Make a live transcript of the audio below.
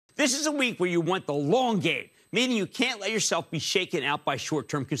This is a week where you want the long game, meaning you can't let yourself be shaken out by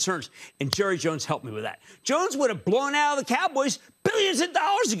short-term concerns. And Jerry Jones helped me with that. Jones would have blown out of the Cowboys billions of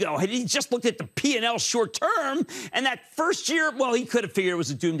dollars ago had he just looked at the P&L short-term. And that first year, well, he could have figured it was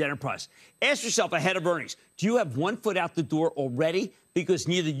a doomed enterprise. Ask yourself ahead of earnings, do you have one foot out the door already? Because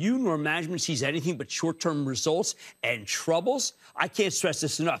neither you nor management sees anything but short-term results and troubles. I can't stress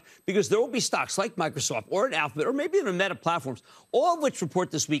this enough, because there will be stocks like Microsoft or an Alphabet or maybe even Meta Platforms, all of which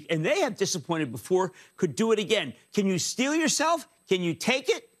report this week, and they have disappointed before, could do it again. Can you steel yourself? Can you take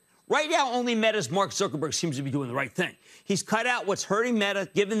it? Right now, only Meta's Mark Zuckerberg seems to be doing the right thing. He's cut out what's hurting Meta,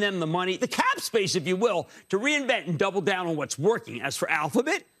 given them the money, the cap space, if you will, to reinvent and double down on what's working. As for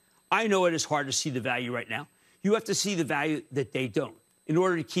Alphabet, I know it is hard to see the value right now. You have to see the value that they don't in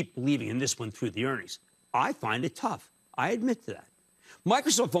order to keep believing in this one through the earnings. I find it tough. I admit to that.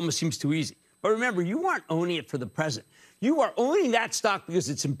 Microsoft almost seems too easy. But remember, you aren't owning it for the present. You are owning that stock because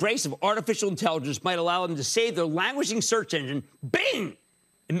its embrace of artificial intelligence might allow them to save their languishing search engine, Bing,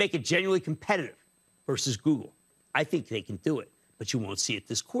 and make it genuinely competitive versus Google. I think they can do it, but you won't see it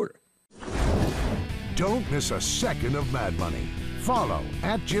this quarter. Don't miss a second of Mad Money. Follow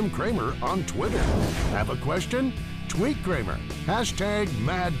 @Jim Cramer on Twitter. Have a question? Tweet Cramer.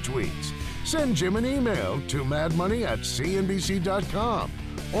 #MadTweets. Send Jim an email to madmoney@cnbc.com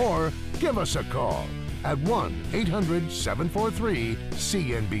or give us a call at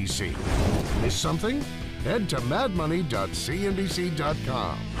 1-800-743-CNBC. Miss something? Head to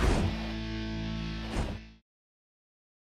madmoney.cnbc.com.